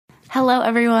Hello,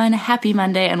 everyone. Happy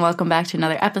Monday, and welcome back to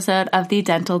another episode of the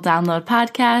Dental Download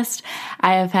Podcast.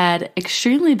 I have had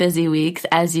extremely busy weeks,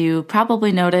 as you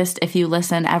probably noticed if you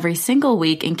listen every single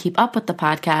week and keep up with the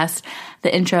podcast. The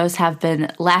intros have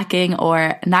been lacking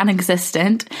or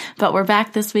non-existent, but we're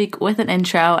back this week with an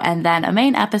intro and then a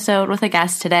main episode with a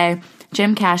guest today,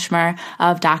 Jim Kashmer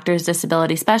of Doctors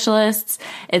Disability Specialists.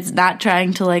 It's not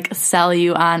trying to sell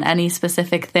you on any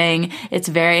specific thing. It's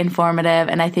very informative,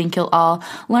 and I think you'll all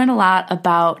learn a lot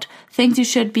about things you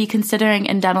should be considering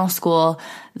in dental school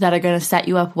that are going to set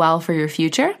you up well for your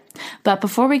future. But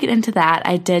before we get into that,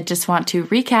 I did just want to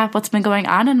recap what's been going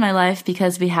on in my life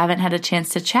because we haven't had a chance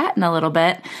to chat in a little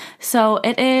bit. So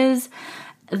it is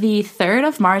the 3rd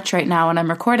of March right now when I'm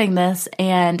recording this,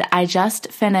 and I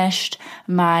just finished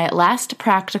my last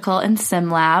practical in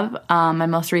SimLab, my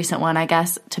most recent one, I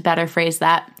guess, to better phrase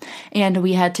that. And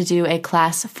we had to do a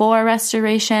class 4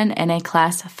 restoration and a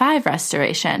class 5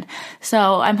 restoration.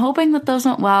 So I'm hoping that those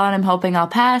went well, and I'm hoping I'll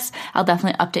pass. I'll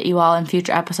definitely update you all in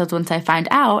future episodes once I find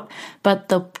out. But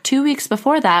the 2 weeks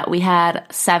before that, we had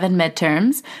 7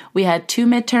 midterms. We had 2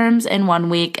 midterms in 1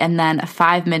 week and then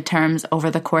 5 midterms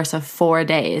over the course of 4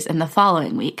 days in the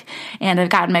following week. And I've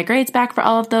gotten my grades back for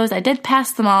all of those. I did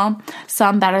pass them all,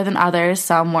 some better than others.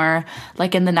 Some were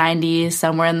in the 90s,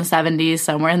 some were in the 70s,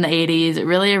 some were in the 80s. It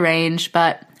really arranged,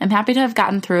 but I'm happy to have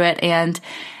gotten through it. And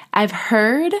I've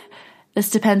heard, this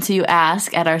depends who you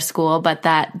ask at our school, but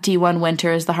that D1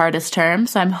 winter is the hardest term.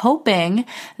 So I'm hoping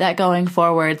that going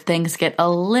forward, things get a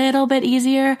little bit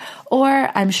easier, or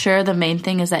I'm sure the main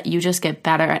thing is that you just get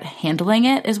better at handling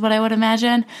it is what I would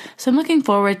imagine. So I'm looking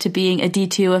forward to being a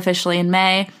D2 officially in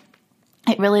May.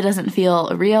 It really doesn't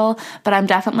feel real, but I'm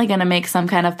definitely going to make some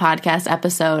kind of podcast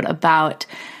episode about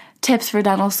tips for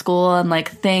dental school and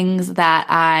things that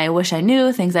I wish I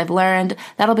knew, things I've learned.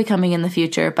 That'll be coming in the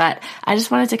future. But I just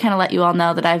wanted to kind of let you all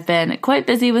know that I've been quite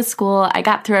busy with school. I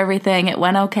got through everything. It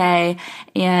went okay.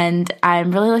 And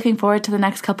I'm really looking forward to the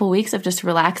next couple weeks of just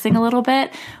relaxing a little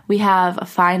bit. We have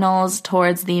finals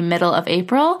towards the middle of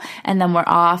April, and then we're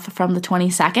off from the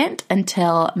 22nd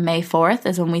until May 4th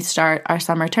is when we start our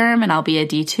summer term, and I'll be a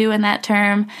D2 in that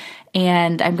term.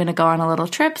 And I'm going to go on a little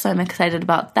trip, so I'm excited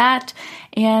about that.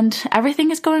 And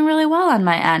everything is going really well on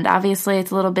my end. Obviously,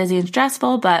 it's a little busy and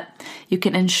stressful, but you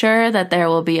can ensure that there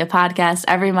will be a podcast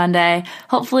every Monday,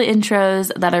 hopefully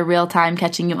intros that are real time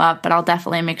catching you up, but I'll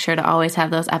definitely make sure to always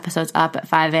have those episodes up at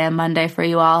 5 a.m. Monday for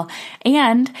you all.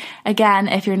 And again,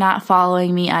 if you're not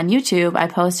following me on YouTube, I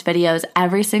post videos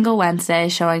every single Wednesday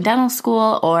showing dental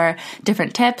school or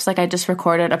different tips. I just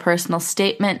recorded a personal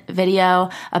statement video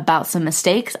about some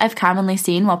mistakes I've commonly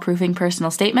seen while proofing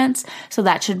personal statements. So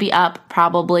that should be up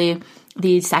probably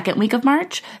the second week of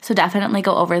March. So definitely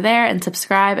go over there and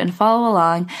subscribe and follow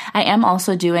along. I am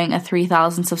also doing a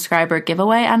 3,000 subscriber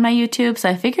giveaway on my YouTube, so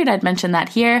I figured I'd mention that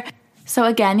here. So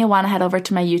again, you'll want to head over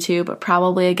to my YouTube,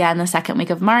 probably again the second week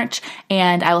of March,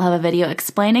 and I will have a video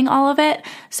explaining all of it.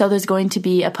 So there's going to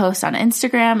be a post on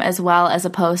Instagram as well as a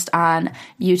post on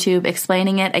YouTube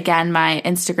explaining it. Again, my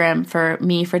Instagram for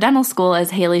me for dental school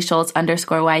is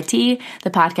HaleySchultz_YT.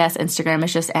 The podcast Instagram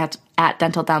is just at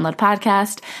Dental Download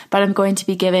Podcast, but I'm going to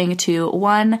be giving to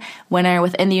one winner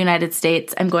within the United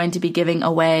States. I'm going to be giving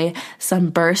away some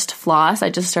Burst floss.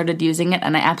 I just started using it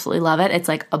and I absolutely love it. It's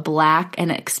a black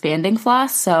and expanding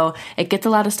floss, so it gets a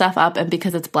lot of stuff up, and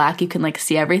because it's black, you can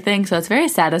see everything, so it's very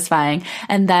satisfying.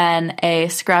 And then a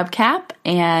scrub cap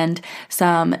and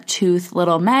some tooth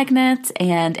little magnets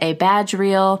and a badge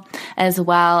reel, as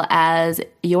well as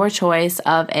your choice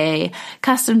of a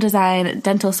custom design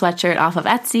dental sweatshirt off of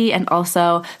Etsy, and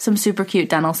also some super cute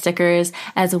dental stickers,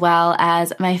 as well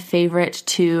as my favorite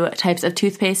 2 types of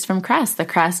toothpaste from Crest, the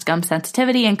Crest Gum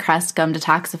Sensitivity and Crest Gum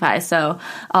Detoxify. So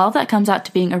all of that comes out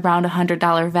to being around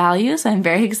 $100 value. So I'm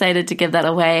very excited to give that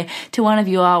away to one of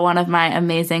you all, one of my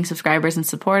amazing subscribers and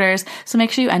supporters. So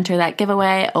make sure you enter that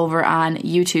giveaway over on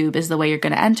YouTube is the way you're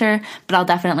going to enter, but I'll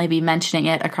definitely be mentioning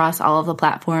it across all of the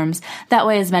platforms. That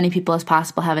way, as many people as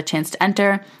possible have a chance to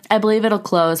enter. I believe it'll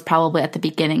close probably at the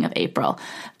beginning of April.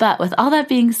 But with all that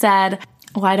being said,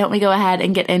 why don't we go ahead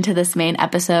and get into this main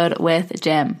episode with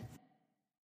Jim?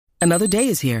 Another day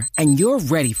is here, and you're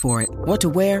ready for it. What to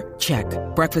wear? Check.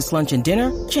 Breakfast, lunch, and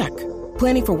dinner? Check.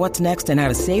 Planning for what's next and how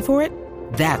to save for it?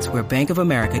 That's where Bank of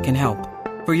America can help.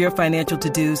 For your financial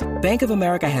to-dos, Bank of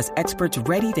America has experts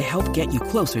ready to help get you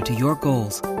closer to your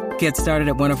goals. Get started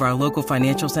at one of our local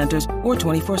financial centers or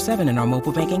 24/7 in our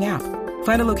mobile banking app.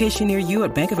 Find a location near you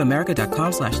at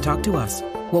bankofamerica.com/talktous.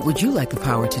 What would you like the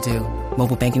power to do?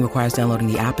 Mobile banking requires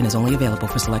downloading the app and is only available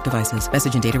for select devices.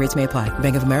 Message and data rates may apply.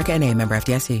 Bank of America N.A., member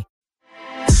FDIC.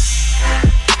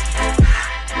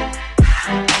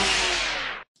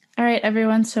 right,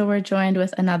 everyone. So we're joined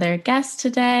with another guest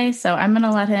today. So I'm going to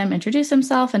let him introduce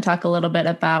himself and talk a little bit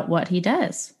about what he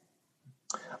does.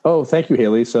 Oh, thank you,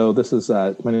 Haley. So this is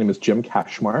my name is Jim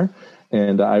Kashmar,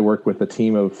 and I work with a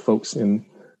team of folks in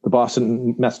the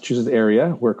Boston, Massachusetts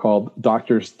area. We're called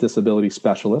Doctors Disability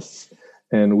Specialists,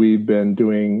 and we've been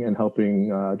doing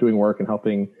work and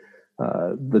helping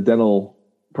the dental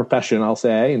profession, I'll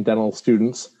say, and dental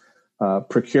students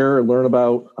procure, learn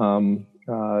about,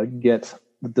 get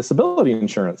disability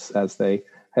insurance as they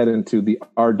head into the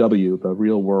RW, the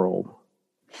real world.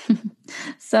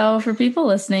 So for people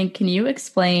listening, can you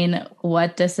explain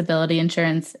what disability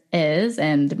insurance is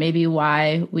and maybe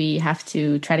why we have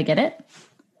to try to get it?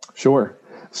 Sure.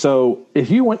 So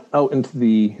if you went out into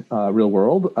the real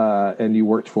world and you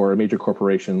worked for a major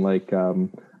corporation like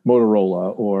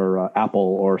Motorola or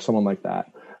Apple or someone like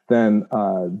that, then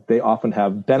they often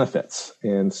have benefits.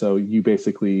 And so you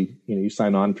basically, you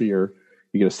sign on for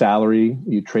you get a salary,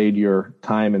 you trade your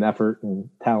time and effort and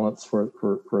talents for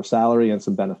a salary and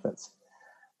some benefits.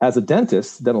 As a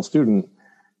dental student,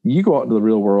 you go out into the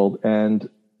real world and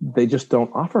they just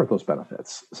don't offer those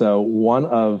benefits. So one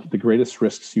of the greatest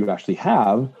risks you actually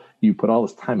have, you put all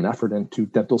this time and effort into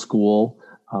dental school,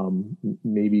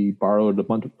 maybe borrowed a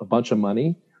bunch of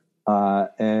money,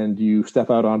 and you step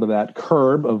out onto that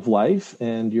curb of life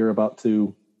and you're about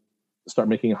to start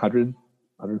making $150,000,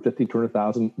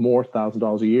 $200,000 more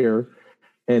 $1,000 a year.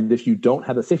 And if you don't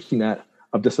have the safety net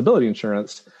of disability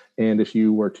insurance, and if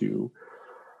you were to,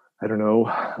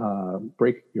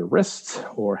 break your wrist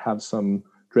or have some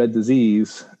dread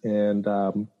disease and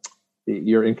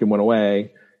your income went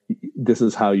away, this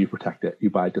is how you protect it.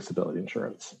 You buy disability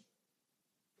insurance.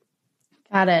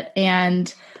 Got it.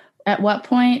 And at what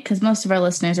point, because most of our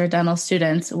listeners are dental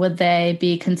students, would they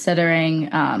be considering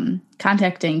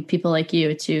contacting people like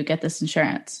you to get this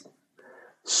insurance?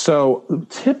 So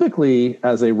typically,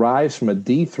 as a rise from a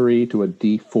D3 to a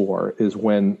D4 is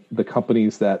when the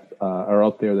companies that are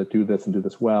out there that do this and do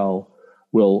this well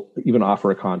will even offer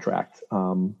a contract.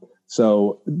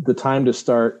 So the time to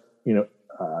start,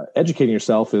 educating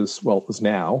yourself is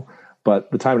now.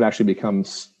 But the time it actually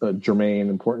becomes germane,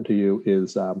 important to you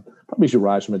is probably as you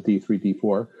rise from a D3,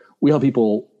 D4. We help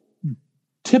people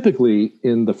typically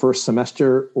in the first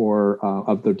semester or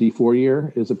of their D4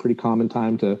 year is a pretty common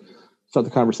time to start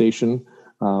the conversation.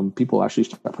 People actually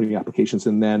start putting applications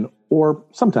in then, or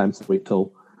sometimes wait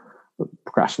till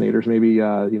procrastinators, maybe,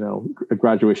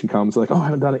 graduation comes like, oh, I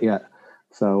haven't done it yet.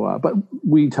 So, but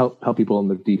we help people in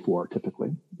the D4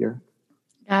 typically here.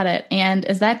 Got it. And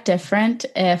is that different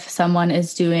if someone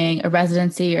is doing a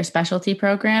residency or specialty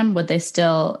program? Would they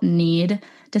still need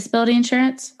disability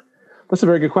insurance? That's a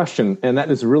very good question. And that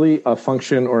is really a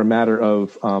function or a matter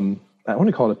of, I want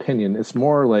to call it opinion. It's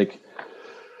more like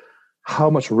how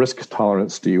much risk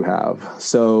tolerance do you have?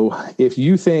 So if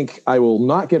you think I will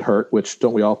not get hurt, which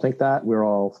don't we all think that? We're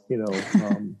all,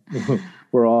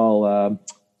 we're all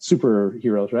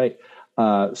superheroes, right?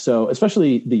 So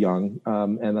especially the young,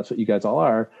 and that's what you guys all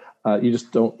are, you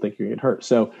just don't think you're going to get hurt.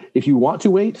 So if you want to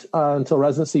wait until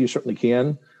residency, you certainly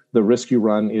can. The risk you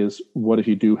run is what if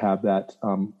you do have that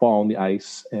fall on the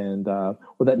ice and or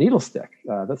that needle stick?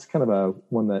 That's kind of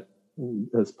one that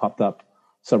has popped up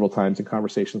several times in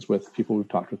conversations with people we've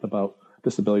talked with about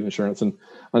disability insurance. And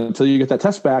until you get that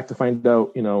test back to find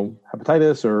out,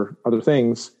 hepatitis or other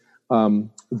things,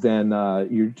 then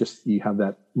you have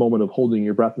that moment of holding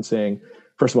your breath and saying,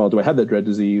 first of all, do I have that dread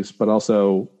disease? But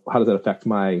also, how does that affect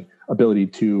my ability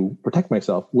to protect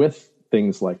myself with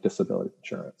things like disability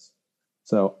insurance?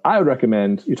 So I would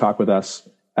recommend you talk with us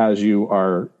as you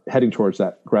are heading towards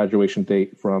that graduation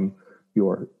date from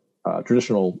your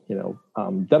traditional,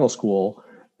 dental school,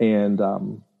 and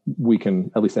we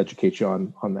can at least educate you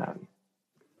on that.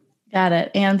 Got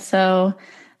it. And so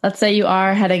let's say you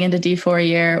are heading into D4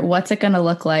 year. What's it going to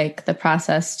look like, the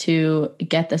process to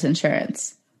get this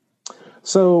insurance?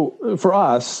 So for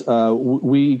us,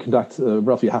 we conduct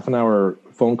roughly a half an hour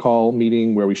phone call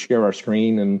meeting where we share our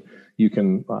screen, and you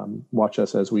can watch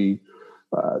us as we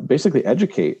basically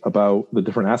educate about the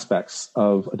different aspects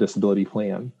of a disability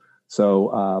plan.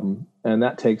 So, and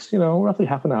that takes, roughly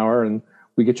half an hour, and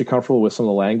we get you comfortable with some of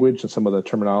the language and some of the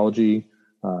terminology.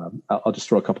 I'll just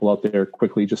throw a couple out there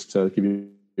quickly just to give you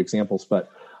examples, but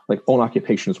like own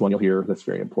occupation is one you'll hear that's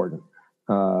very important.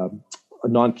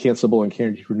 Non-cancelable and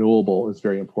guaranteed renewable is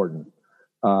very important.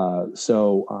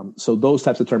 So those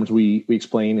types of terms we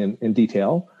explain in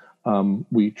detail.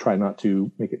 We try not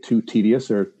to make it too tedious,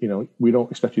 or we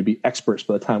don't expect you to be experts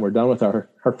by the time we're done with our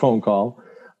phone call,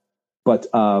 but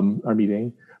our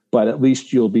meeting. But at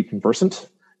least you'll be conversant,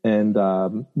 and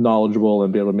knowledgeable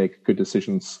and be able to make good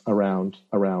decisions around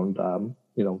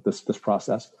this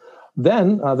process.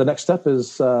 Then the next step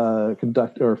is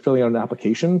filling out an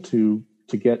application to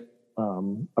get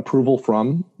approval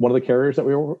from one of the carriers that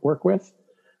we work with.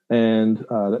 And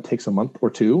that takes a month or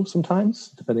two sometimes,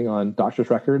 depending on doctor's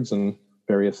records and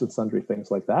various and sundry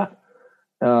things like that.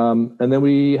 And then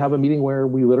we have a meeting where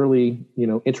we literally,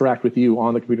 interact with you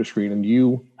on the computer screen, and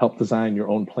you help design your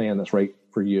own plan that's right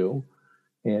for you.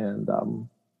 And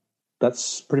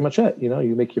that's pretty much it.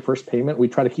 You make your first payment. We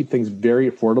try to keep things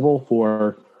very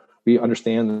affordable we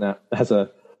understand that as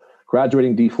a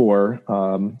graduating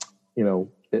D4,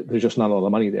 there's just not a lot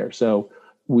of money there. So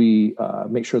we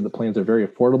make sure the plans are very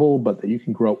affordable, but that you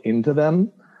can grow into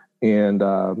them. And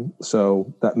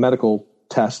so that medical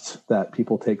test that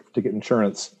people take to get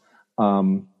insurance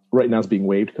right now is being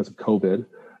waived because of COVID.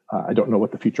 I don't know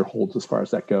what the future holds as far as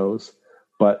that goes.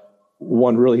 But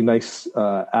one really nice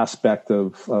aspect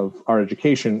of our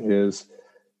education is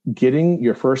getting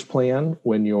your first plan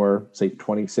when you're, say,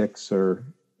 26 or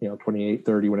 28,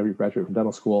 30, whenever you graduate from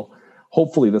dental school.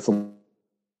 Hopefully that's the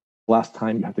last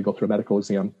time you have to go through a medical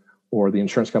exam, or the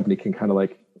insurance company can kind of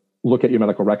look at your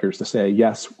medical records to say,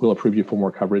 yes, we'll approve you for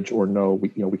more coverage, or no,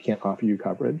 we can't offer you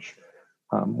coverage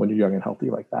when you're young and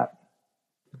healthy like that.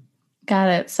 Got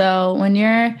it. So when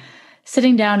you're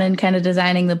sitting down and kind of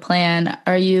designing the plan,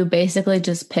 are you basically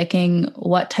just picking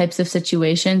what types of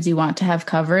situations you want to have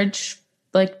coverage,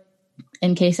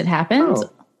 in case it happens? Oh.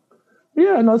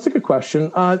 Yeah, no, that's a good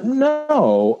question.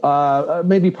 No,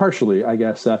 maybe partially, I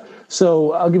guess.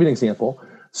 So I'll give you an example.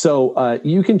 So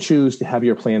you can choose to have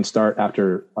your plan start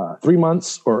after 3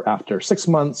 months, or after 6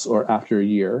 months, or after a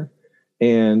year.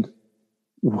 And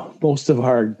most of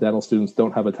our dental students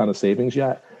don't have a ton of savings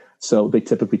yet. So they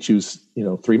typically choose,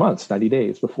 3 months, 90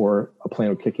 days before a plan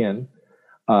would kick in.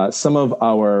 Some of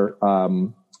our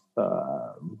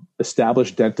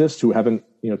established dentists who haven't,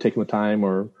 taken the time,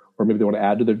 or maybe they want to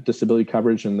add to their disability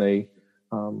coverage, and they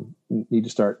need to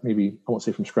start, maybe, I won't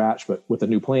say from scratch, but with a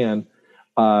new plan.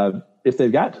 If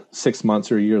they've got 6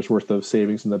 months or a year's worth of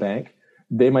savings in the bank,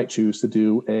 they might choose to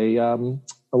do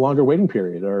a longer waiting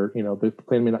period, or, the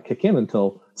plan may not kick in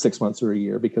until 6 months or a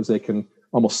year, because they can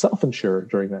almost self-insure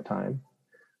during that time.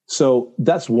 So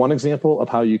that's one example of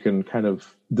how you can kind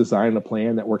of design a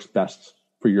plan that works best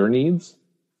for your needs.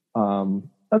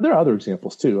 There are other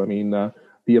examples too. I mean,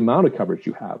 the amount of coverage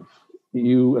you have,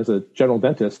 you as a general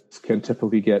dentist can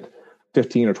typically get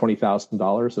 $15,000 or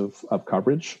 $20,000 of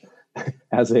coverage.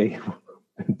 As a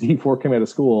D4 coming out of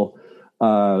school,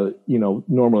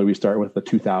 normally we start with a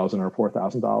 $2,000 or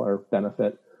 $4,000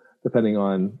 benefit, depending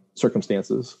on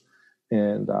circumstances.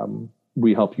 And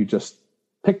we help you just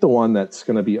pick the one that's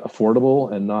going to be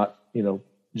affordable and not,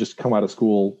 just come out of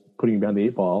school putting you behind the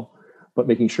 8 ball, but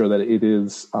making sure that it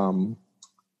is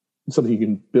something you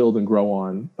can build and grow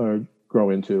on, or grow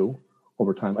into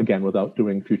over time, again, without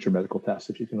doing future medical tests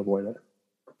if you can avoid it.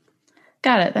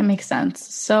 Got it. That makes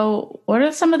sense. So what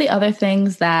are some of the other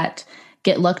things that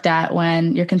get looked at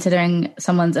when you're considering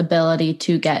someone's ability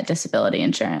to get disability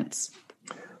insurance?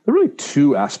 There are really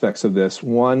two aspects of this.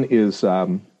 One is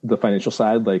the financial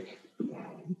side.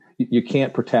 You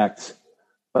can't protect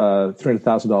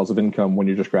 $300,000 of income when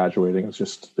you're just graduating. It's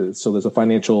just, so there's a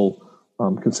financial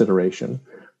consideration.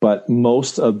 But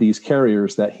most of these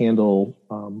carriers that handle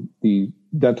the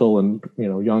dental and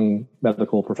young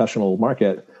medical professional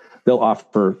market, they'll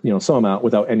offer some amount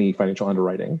without any financial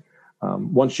underwriting.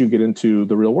 Once you get into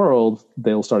the real world,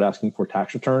 they'll start asking for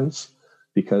tax returns,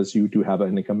 because you do have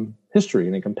an income history,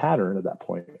 an income pattern at that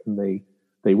point, and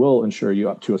they will insure you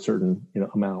up to a certain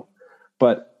amount.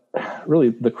 But really,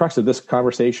 the crux of this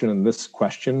conversation and this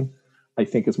question, I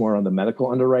think, is more on the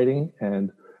medical underwriting.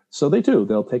 And so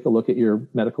they'll take a look at your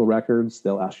medical records.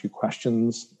 They'll ask you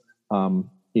questions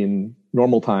in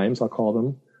normal times, I'll call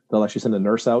them. They'll actually send a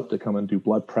nurse out to come and do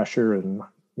blood pressure and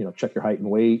check your height and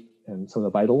weight and some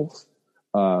of the vitals.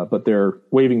 But they're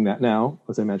waiving that now,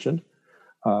 as I mentioned.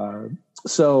 But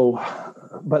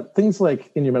things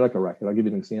like in your medical record, I'll give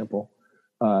you an example.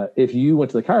 If you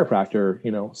went to the chiropractor,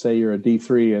 say you're a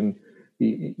D3 and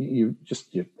you're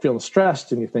feeling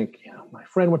stressed and you think, my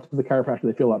friend went to the chiropractor,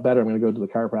 they feel a lot better, I'm going to go to the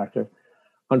chiropractor.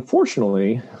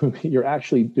 Unfortunately, you're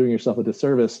actually doing yourself a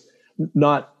disservice,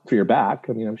 not for your back.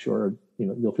 I mean, I'm sure,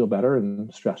 you'll feel better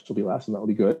and stress will be less, and that will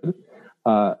be good.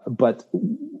 But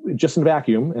just in a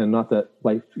vacuum, and not that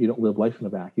you don't live life in a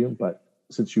vacuum, but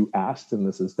since you asked, and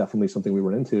this is definitely something we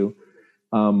run into,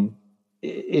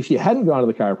 if you hadn't gone to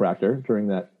the chiropractor during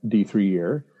that D3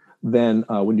 year, then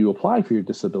when you apply for your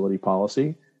disability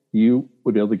policy, you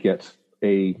would be able to get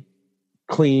a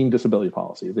clean disability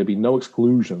policy. There'd be no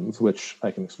exclusions, which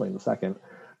I can explain in a second.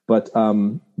 But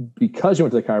because you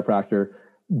went to the chiropractor,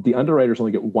 the underwriters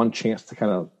only get one chance to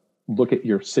kind of look at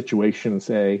your situation and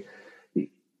say,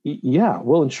 yeah,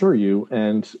 we'll insure you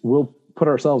and we'll put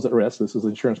ourselves at risk. This is the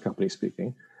insurance company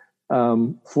speaking,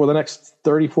 for the next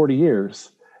 30, 40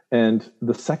 years. And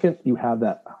the second you have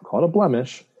that, I'll call it a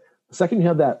blemish, the second you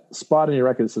have that spot in your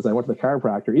record that says, I went to the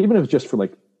chiropractor, even if it's just for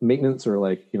like maintenance or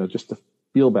like, just to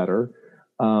feel better,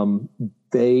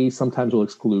 they sometimes will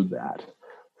exclude that.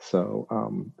 So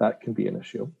that can be an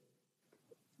issue.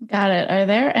 Got it. Are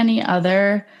there any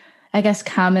other, I guess,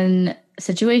 common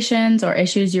situations or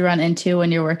issues you run into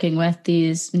when you're working with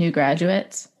these new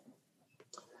graduates?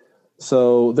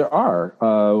 So there are,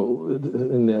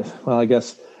 I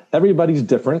guess everybody's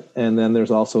different. And then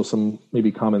there's also some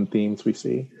maybe common themes we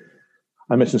see.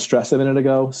 I mentioned stress a minute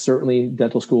ago. Certainly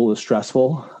dental school is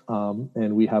stressful.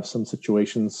 And we have some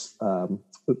situations,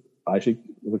 I should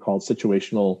call it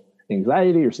situational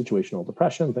anxiety or situational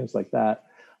depression, things like that.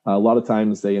 A lot of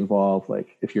times they involve,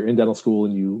 like, if you're in dental school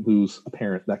and you lose a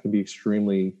parent, that can be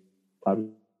extremely,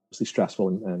 obviously stressful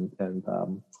and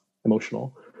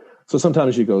emotional. So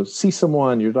sometimes you go see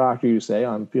someone, your doctor, you say,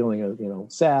 I'm feeling,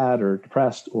 sad or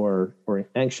depressed or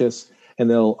anxious, and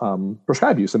they'll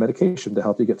prescribe you some medication to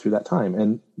help you get through that time.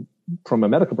 And from a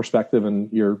medical perspective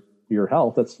and your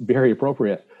health, that's very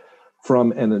appropriate.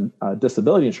 From a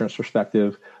disability insurance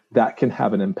perspective, that can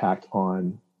have an impact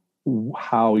on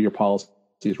how your policy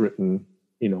is written,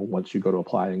 once you go to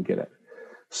apply and get it.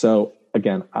 So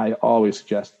again, I always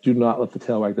suggest do not let the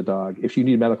tail wag the dog. If you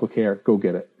need medical care, go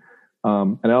get it.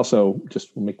 And I also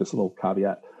just make this little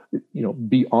caveat,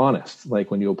 be honest. Like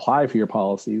when you apply for your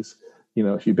policies,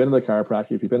 if you've been to the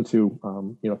chiropractor, if you've been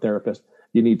to, a therapist,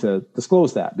 you need to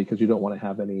disclose that because you don't want to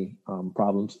have any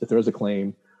problems. If there is a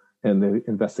claim and they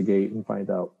investigate and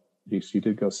find out, geez, you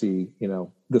did go see,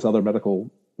 this other medical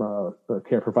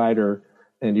care provider,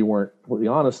 and you weren't completely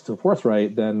honest or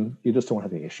forthright, then you just don't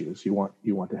have any issues. You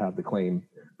want to have the claim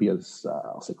be as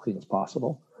I'll say clean as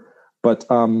possible. But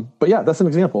yeah, that's an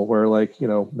example where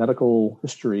medical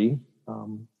history,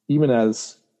 even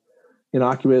as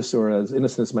innocuous or as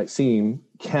innocent as it might seem,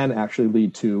 can actually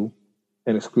lead to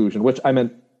an exclusion, which I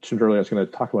mentioned earlier. I was going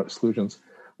to talk about exclusions.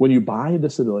 When you buy a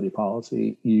disability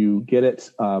policy, you get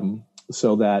it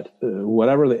so that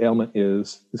whatever the ailment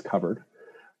is covered.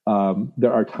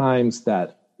 There are times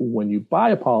that when you buy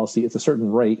a policy, it's a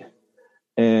certain rate,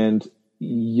 and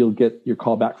you'll get your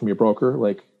call back from your broker.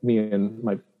 Like me and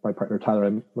my partner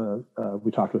Tyler,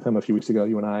 we talked with him a few weeks ago,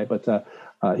 you and I, but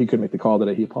he couldn't make the call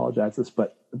today. He apologizes,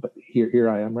 but here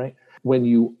I am, right? When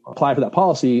you apply for that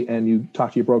policy and you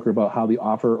talk to your broker about how the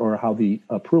offer or how the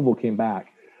approval came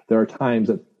back, there are times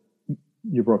that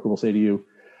your broker will say to you,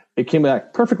 it came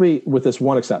back perfectly with this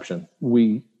one exception.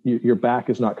 Your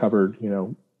back is not covered,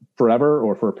 forever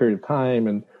or for a period of time.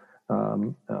 And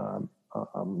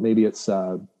maybe it's,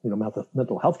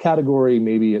 mental health category.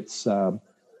 Maybe it's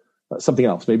something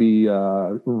else, maybe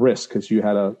risk because you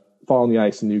had a fall on the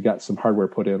ice and you got some hardware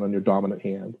put in on your dominant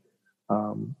hand.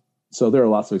 So there are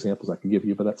lots of examples I could give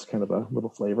you, but that's kind of a little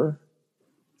flavor.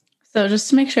 So just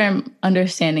to make sure I'm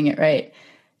understanding it right,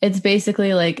 it's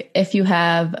basically like if you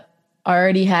have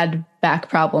already had back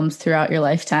problems throughout your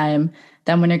lifetime,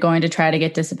 then when you're going to try to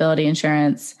get disability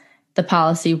insurance, the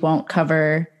policy won't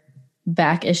cover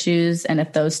back issues. And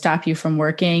if those stop you from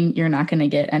working, you're not going to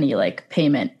get any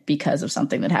payment because of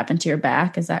something that happened to your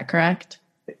back. Is that correct?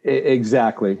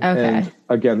 Exactly. Okay. And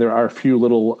again, there are a few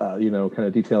little, kind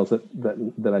of details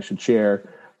that I should share.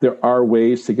 There are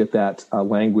ways to get that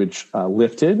language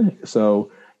lifted.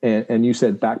 So, and you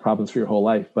said back problems for your whole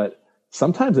life, but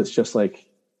sometimes it's just like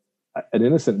an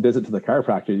innocent visit to the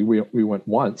chiropractor. We went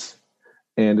once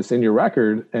and it's in your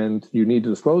record and you need to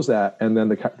disclose that. And then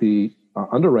the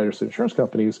underwriters, the insurance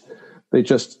companies,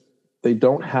 they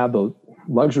don't have the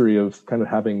luxury of kind of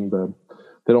having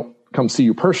they don't come see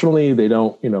you personally. They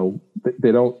don't,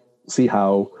 they don't see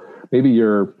how maybe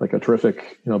you're like a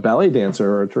terrific, ballet dancer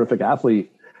or a terrific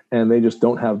athlete, and they just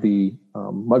don't have the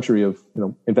luxury of,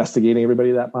 investigating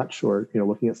everybody that much or,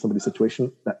 looking at somebody's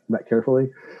situation that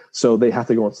carefully. So they have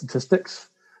to go on statistics,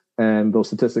 and those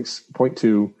statistics point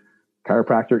to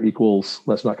chiropractor equals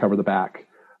let's not cover the back.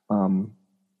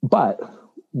 But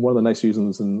one of the nice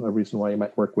reasons and a reason why you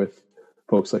might work with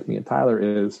folks like me and Tyler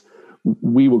is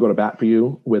we will go to bat for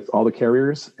you with all the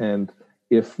carriers. And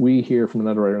if we hear from an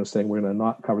underwriter saying we're going to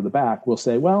not cover the back, we'll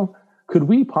say, well, could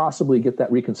we possibly get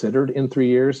that reconsidered in 3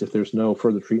 years if there's no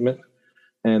further treatment?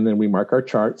 And then we mark our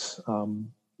charts.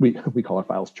 We call our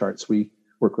files charts. We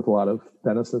work with a lot of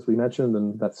dentists, as we mentioned,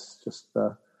 and that's just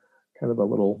kind of a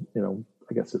little,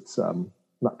 I guess it's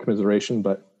not commiseration,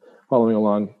 but following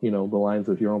along, the lines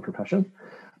of your own profession.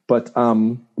 But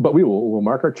we'll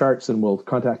mark our charts and we'll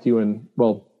contact you. And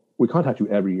we contact you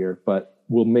every year, but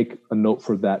we'll make a note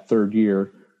for that third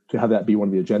year to have that be one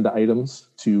of the agenda items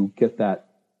to get that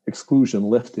exclusion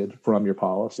lifted from your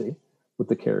policy with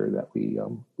the carrier that we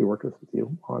worked with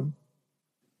you on.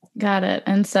 Got it.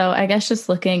 And so I guess just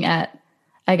looking at,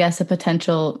 a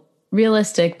potential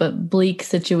realistic but bleak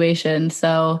situation.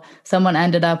 So someone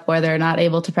ended up where they're not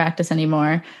able to practice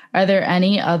anymore. Are there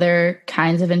any other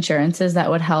kinds of insurances that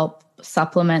would help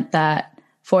supplement that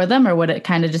for them? Or would it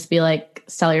kind of just be like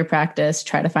sell your practice,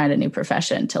 try to find a new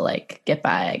profession to like get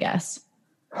by, I guess?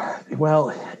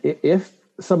 Well, if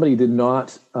somebody did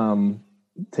not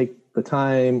take the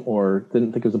time or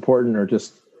didn't think it was important or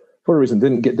just for a reason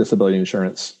didn't get disability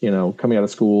insurance, coming out of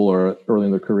school or early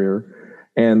in their career,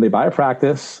 and they buy a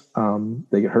practice,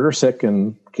 they get hurt or sick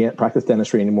and can't practice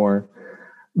dentistry anymore,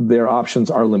 their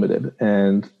options are limited.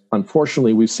 And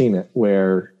unfortunately, we've seen it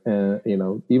where,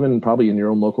 even probably in your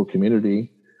own local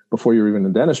community, before you're even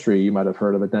in dentistry, you might have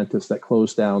heard of a dentist that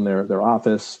closed down their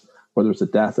office, whether it's a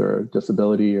death or a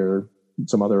disability or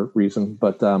some other reason.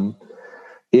 But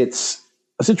it's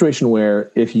a situation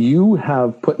where if you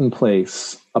have put in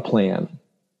place a plan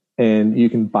and you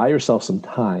can buy yourself some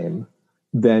time,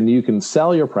 then you can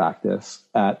sell your practice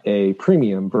at a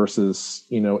premium versus,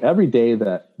 every day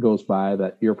that goes by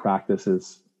that your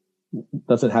practice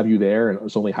doesn't have you there and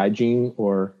it's only hygiene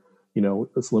or,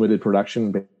 it's limited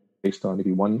production based on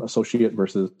maybe one associate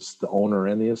versus the owner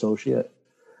and the associate.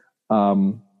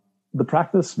 The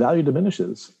practice value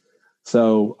diminishes.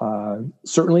 So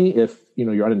certainly if,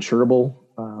 you're uninsurable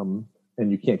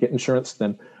and you can't get insurance,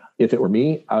 then if it were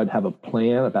me, I would have a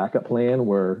backup plan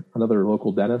where another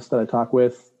local dentist that I talk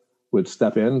with would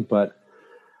step in. But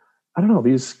I don't know,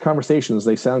 these conversations,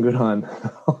 they sound good on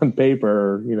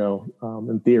paper,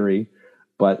 in theory,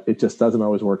 but it just doesn't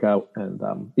always work out. And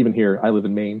even here, I live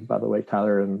in Maine, by the way.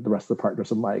 Tyler and the rest of the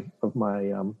partners of my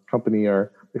company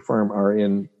firm are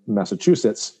in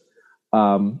Massachusetts.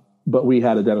 But we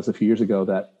had a dentist a few years ago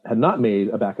that had not made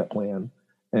a backup plan.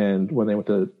 And when they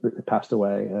passed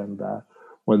away, and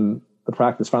when the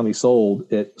practice finally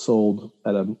sold, it sold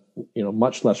at a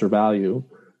much lesser value.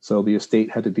 So the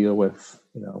estate had to deal with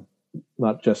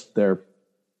not just their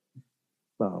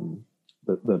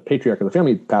the patriarch of the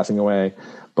family passing away,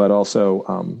 but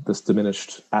also this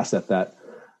diminished asset that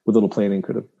with little planning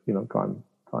could have gone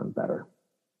better.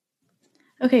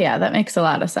 Okay, yeah, that makes a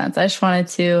lot of sense. I just wanted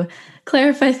to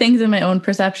clarify things in my own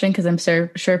perception because I'm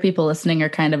sure people listening are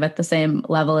kind of at the same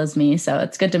level as me. So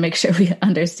it's good to make sure we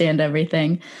understand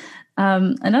everything.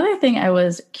 Another thing I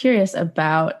was curious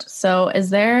about, so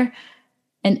is there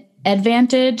an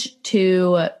advantage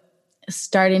to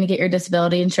starting to get your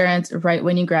disability insurance right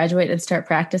when you graduate and start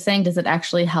practicing? Does it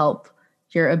actually help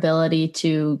your ability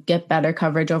to get better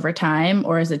coverage over time?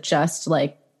 Or is it just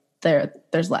like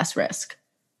there's less risk?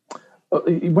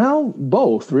 Well,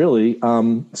 both really.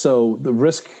 So the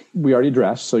risk we already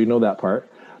addressed, so that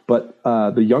part. But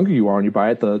the younger you are and you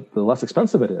buy it, the less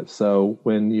expensive it is. So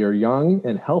when you're young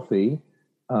and healthy,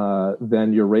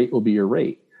 then your rate will be your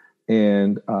rate.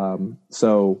 And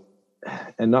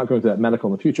and not going through that medical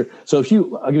in the future. So I'll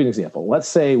give you an example. Let's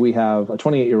say we have a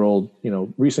 28-year-old,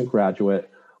 recent graduate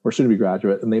or soon to be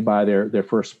graduate, and they buy their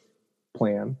first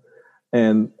plan,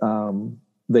 and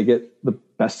they get the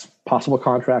best possible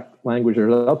contract language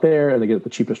out there, and they get the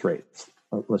cheapest rates.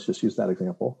 Let's just use that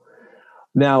example.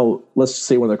 Now, let's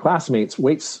say one of their classmates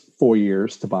waits 4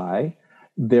 years to buy.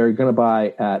 They're going to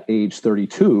buy at age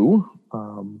 32,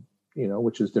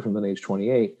 which is different than age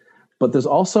 28. But there's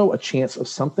also a chance of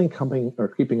something coming or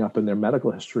creeping up in their medical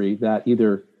history that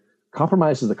either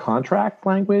compromises the contract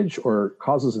language or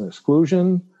causes an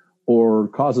exclusion or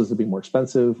causes it to be more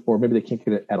expensive, or maybe they can't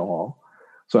get it at all.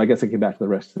 So I guess I came back to the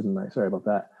risk, didn't I? Sorry about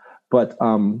that.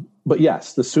 But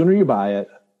yes, the sooner you buy it,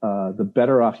 the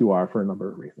better off you are for a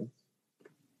number of reasons.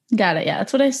 Got it. Yeah,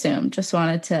 that's what I assumed. Just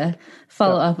wanted to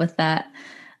follow up with that.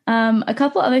 A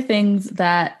couple other things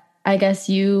that I guess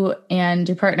you and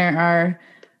your partner are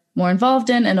more involved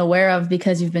in and aware of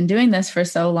because you've been doing this for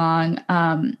so long.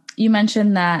 You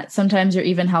mentioned that sometimes you're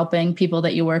even helping people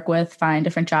that you work with find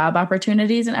different job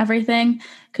opportunities and everything.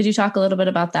 Could you talk a little bit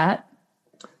about that?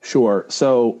 Sure.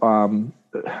 So,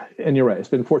 and you're right. It's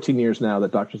been 14 years now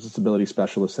that Doctors with Disability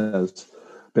Specialists has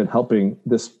been helping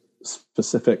this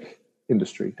specific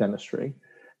industry, dentistry.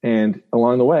 And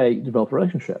along the way, you develop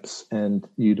relationships, and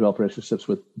you develop relationships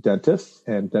with dentists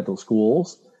and dental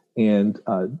schools and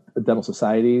dental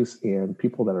societies and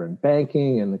people that are in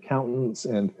banking and accountants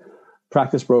and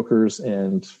practice brokers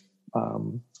and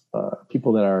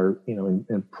people that are,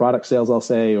 in product sales, I'll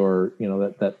say, or,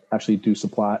 that actually do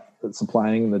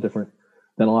supplying the different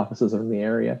dental offices in the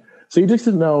area. So you just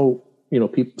know,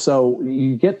 people, so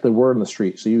you get the word on the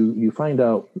street. So you find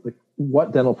out like,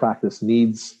 what dental practice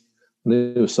needs a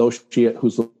new associate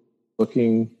who's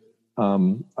looking,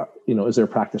 is there a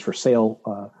practice for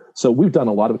sale? So we've done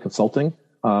a lot of consulting.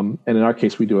 And in our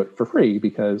case, we do it for free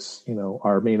because,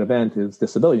 our main event is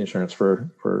disability insurance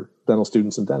for dental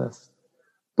students and dentists.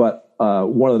 But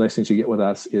one of the nice things you get with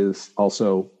us is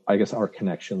also, I guess, our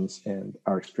connections and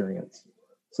our experience.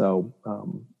 So,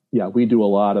 we do a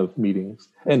lot of meetings.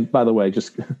 And by the way,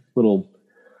 just a little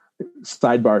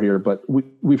sidebar here, but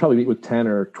we probably meet with 10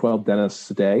 or 12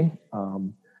 dentists a day.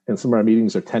 And some of our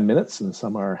meetings are 10 minutes and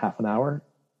some are half an hour.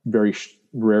 Very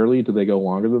rarely do they go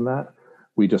longer than that.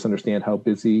 We just understand how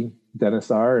busy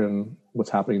dentists are and what's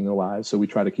happening in their lives. So we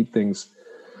try to keep things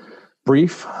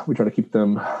brief. We try to keep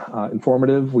them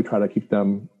informative. We try to keep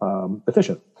them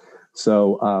efficient.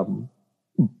 So,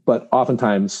 but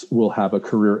oftentimes we'll have a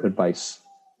career advice,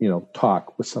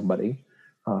 talk with somebody,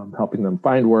 helping them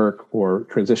find work or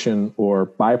transition or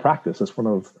buy a practice. That's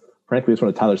frankly, it's one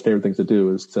of Tyler's favorite things to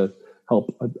do is to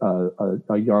help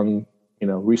a young,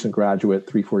 recent graduate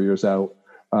 3-4 years out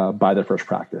buy their first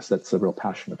practice. That's a real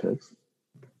passion of his.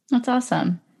 That's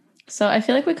awesome. So I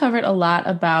feel like we covered a lot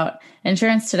about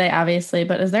insurance today, obviously,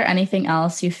 but is there anything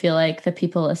else you feel like the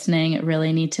people listening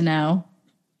really need to know?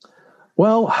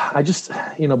 Well, I just,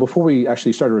 before we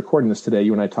actually started recording this today,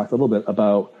 you and I talked a little bit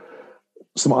about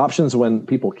some options when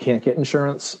people can't get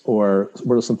insurance, or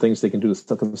what are some things they can do to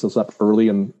set themselves up early.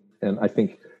 And I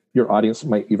think your audience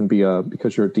might even be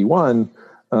because you're a D1,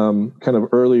 kind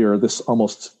of earlier, this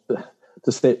almost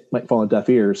to say it might fall on deaf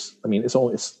ears. I mean, it's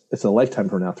a lifetime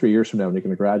from now, 3 years from now, when you're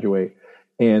going to graduate.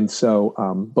 And so,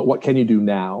 but what can you do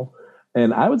now?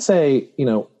 And I would say,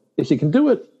 if you can do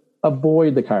it,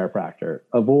 avoid the chiropractor,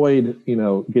 avoid,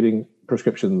 getting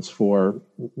prescriptions for,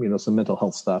 some mental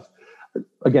health stuff.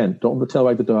 Again, don't let the tail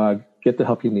wag the dog, get the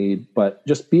help you need, but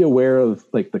just be aware of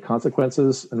like the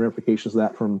consequences and ramifications of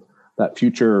that from that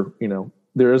future,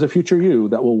 there is a future you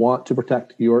that will want to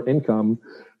protect your income,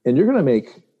 and you're going to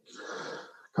make,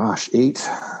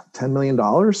 $8-10 million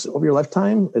over your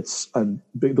lifetime.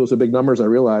 Those are big numbers, I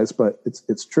realize, but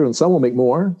it's true. And some will make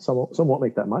more, some won't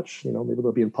make that much, maybe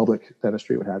they'll be in public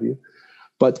dentistry, what have you.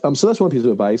 But, so that's one piece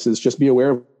of advice is just be aware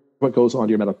of what goes on to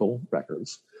your medical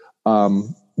records.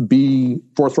 Be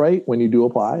forthright when you do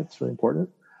apply. It's really important.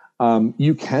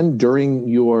 You can, during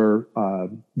your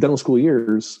dental school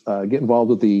years, get involved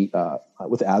with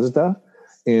with ASDA,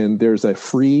 and there's a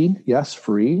free,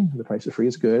 the price of free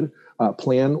is good,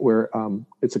 plan where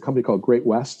it's a company called Great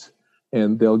West,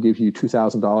 and they'll give you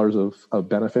 $2,000 of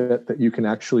benefit that you can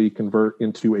actually convert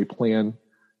into a plan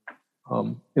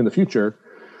in the future.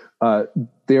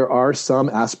 There are some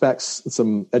aspects,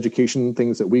 some education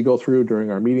things that we go through during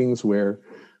our meetings where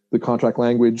the contract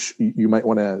language you might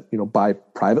want to buy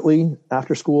privately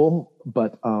after school,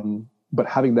 but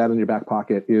having that in your back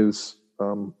pocket is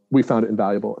we found it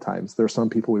invaluable at times. There are some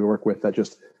people we work with that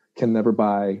just can never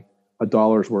buy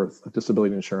 $1 worth of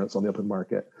disability insurance on the open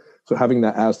market. So having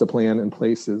that as the plan in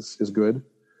place is good.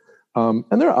 And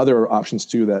there are other options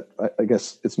too that I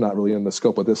guess it's not really in the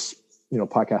scope of this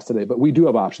podcast today, but we do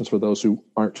have options for those who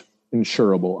aren't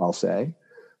insurable, I'll say.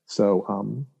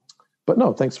 So, but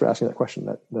no, thanks for asking that question.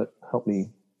 That helped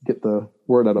me get the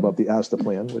word out about the ASDA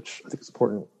plan, which I think is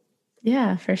important.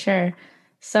 Yeah, for sure.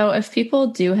 So if people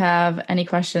do have any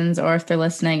questions, or if they're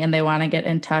listening and they want to get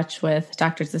in touch with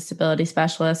Doctor's Disability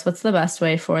Specialist, what's the best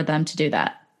way for them to do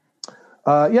that?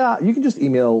 You can just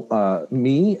email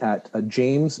me at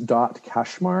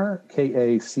james.kachmar,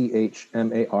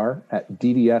 KACHMAR, at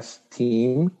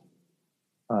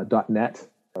ddsteam.net.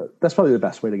 That's probably the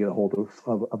best way to get a hold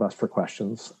of us for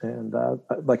questions. And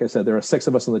like I said, there are 6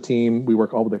 of us on the team. We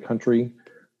work all over the country.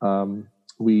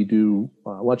 We do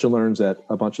lunch and learns at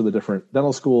a bunch of the different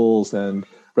dental schools and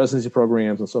residency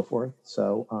programs and so forth.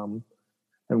 So,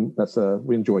 and that's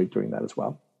we enjoy doing that as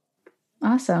well.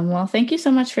 Awesome. Well, thank you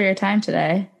so much for your time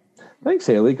today. Thanks,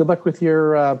 Haley. Good luck with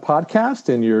your podcast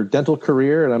and your dental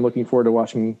career. And I'm looking forward to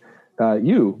watching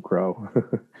you grow.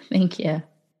 Thank you.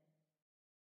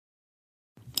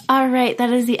 All right,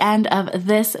 that is the end of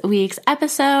this week's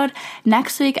episode.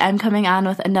 Next week, I'm coming on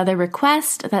with another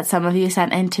request that some of you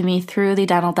sent in to me through the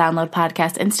Dental Download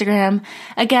Podcast Instagram.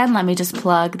 Again, let me just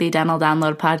plug the Dental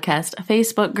Download Podcast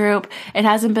Facebook group. It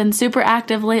hasn't been super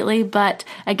active lately, but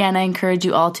again, I encourage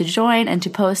you all to join and to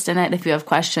post in it if you have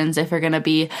questions. If you're going to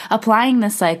be applying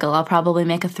this cycle, I'll probably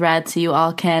make a thread so you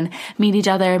all can meet each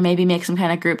other, maybe make some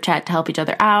kind of group chat to help each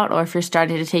other out, or if you're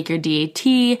starting to take your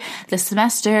DAT this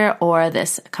semester or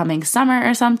this coming summer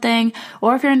or something,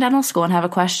 or if you're in dental school and have a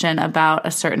question about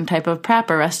a certain type of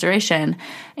prep or restoration.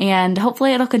 And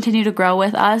hopefully it'll continue to grow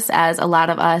with us as a lot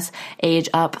of us age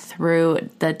up through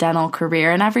the dental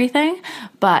career and everything.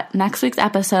 But next week's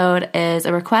episode is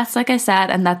a request, like I said,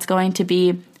 and that's going to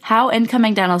be how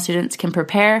incoming dental students can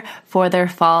prepare for their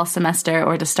fall semester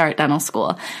or to start dental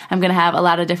school. I'm going to have a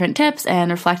lot of different tips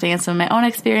and reflecting on some of my own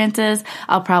experiences.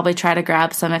 I'll probably try to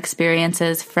grab some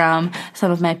experiences from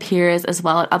some of my peers as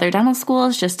well at other dental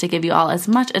schools just to give you all as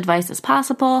much advice as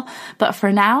possible. But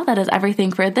for now, that is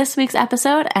everything for this week's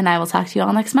episode, and I will talk to you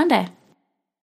all next Monday.